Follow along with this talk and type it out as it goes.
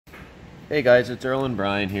Hey guys, it's Earl and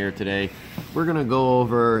Brian here today. We're going to go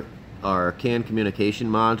over our CAN communication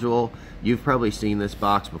module. You've probably seen this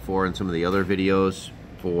box before in some of the other videos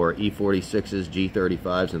for E46s,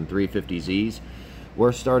 G35s, and 350Zs.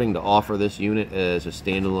 We're starting to offer this unit as a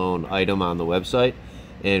standalone item on the website,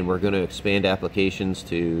 and we're going to expand applications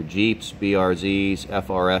to Jeeps, BRZs,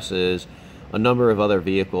 FRSs, a number of other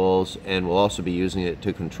vehicles, and we'll also be using it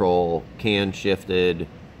to control CAN shifted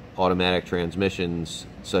automatic transmissions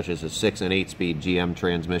such as the 6 and 8 speed GM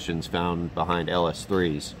transmissions found behind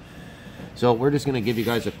LS3s. So we're just going to give you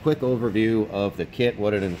guys a quick overview of the kit,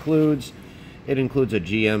 what it includes. It includes a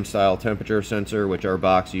GM style temperature sensor, which our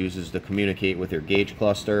box uses to communicate with your gauge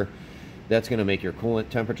cluster. That's going to make your coolant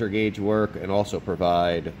temperature gauge work and also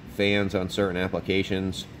provide fans on certain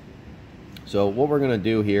applications. So what we're going to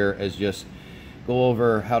do here is just go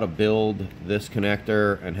over how to build this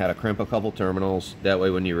connector and how to crimp a couple terminals. That way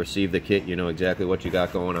when you receive the kit, you know exactly what you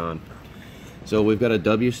got going on. So we've got a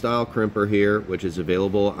W style crimper here, which is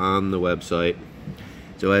available on the website.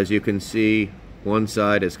 So as you can see, one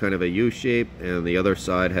side is kind of a U shape and the other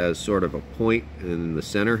side has sort of a point in the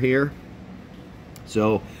center here.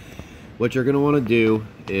 So what you're going to want to do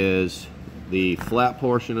is the flat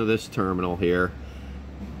portion of this terminal here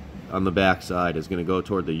on the back side is going to go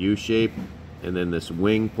toward the U shape, and then this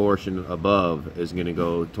wing portion above is going to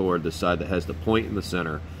go toward the side that has the point in the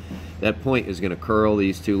center. That point is going to curl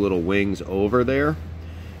these two little wings over there,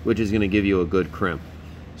 which is going to give you a good crimp.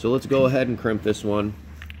 So let's go ahead and crimp this one.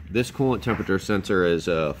 This coolant temperature sensor is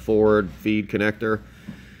a forward feed connector.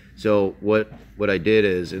 So what I did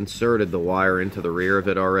is inserted the wire into the rear of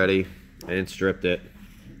it already and stripped it.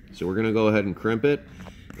 So we're going to go ahead and crimp it,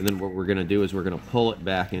 and then what we're going to do is we're going to pull it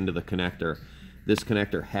back into the connector. This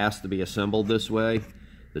connector has to be assembled this way.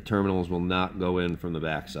 The terminals will not go in from the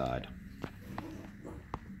back side.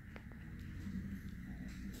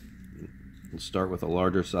 Let's start with a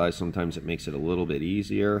larger size. Sometimes it makes it a little bit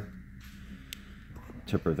easier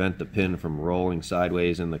to prevent the pin from rolling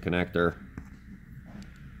sideways in the connector.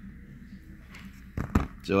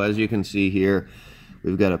 So as you can see here,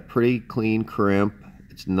 we've got a pretty clean crimp.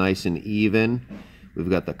 It's nice and even. We've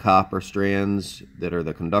got the copper strands that are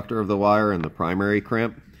the conductor of the wire and the primary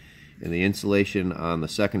crimp, and the insulation on the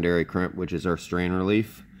secondary crimp, which is our strain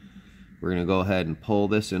relief. We're going to go ahead and pull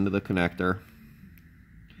this into the connector.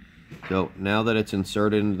 So now that it's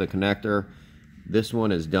inserted into the connector, this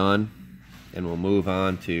one is done, and we'll move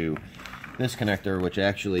on to this connector, which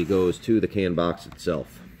actually goes to the CAN box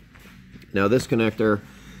itself. Now this connector,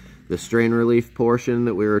 the strain relief portion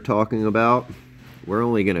that we were talking about, we're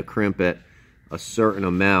only going to crimp it a certain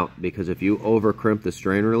amount, because if you over crimp the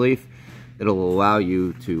strain relief, it'll allow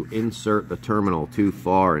you to insert the terminal too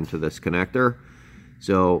far into this connector,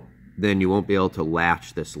 so then you won't be able to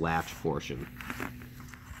latch this latch portion.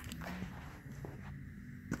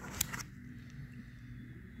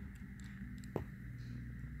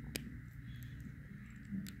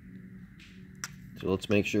 So let's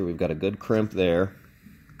make sure we've got a good crimp there.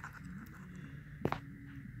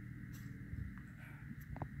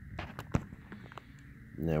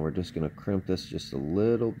 Now we're just going to crimp this just a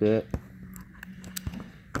little bit.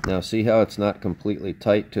 Now see how it's not completely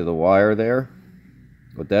tight to the wire there?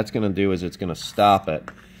 What that's going to do is it's going to stop it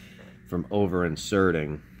from over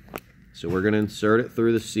inserting. So we're going to insert it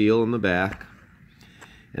through the seal in the back,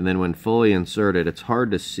 and then when fully inserted, it's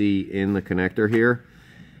hard to see in the connector here,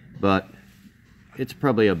 but it's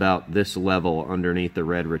probably about this level underneath the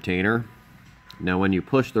red retainer. Now when you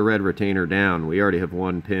push the red retainer down, we already have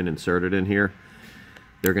one pin inserted in here.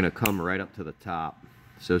 They're going to come right up to the top.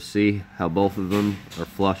 So see how both of them are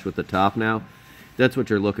flush with the top now? That's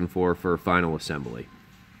what you're looking for final assembly.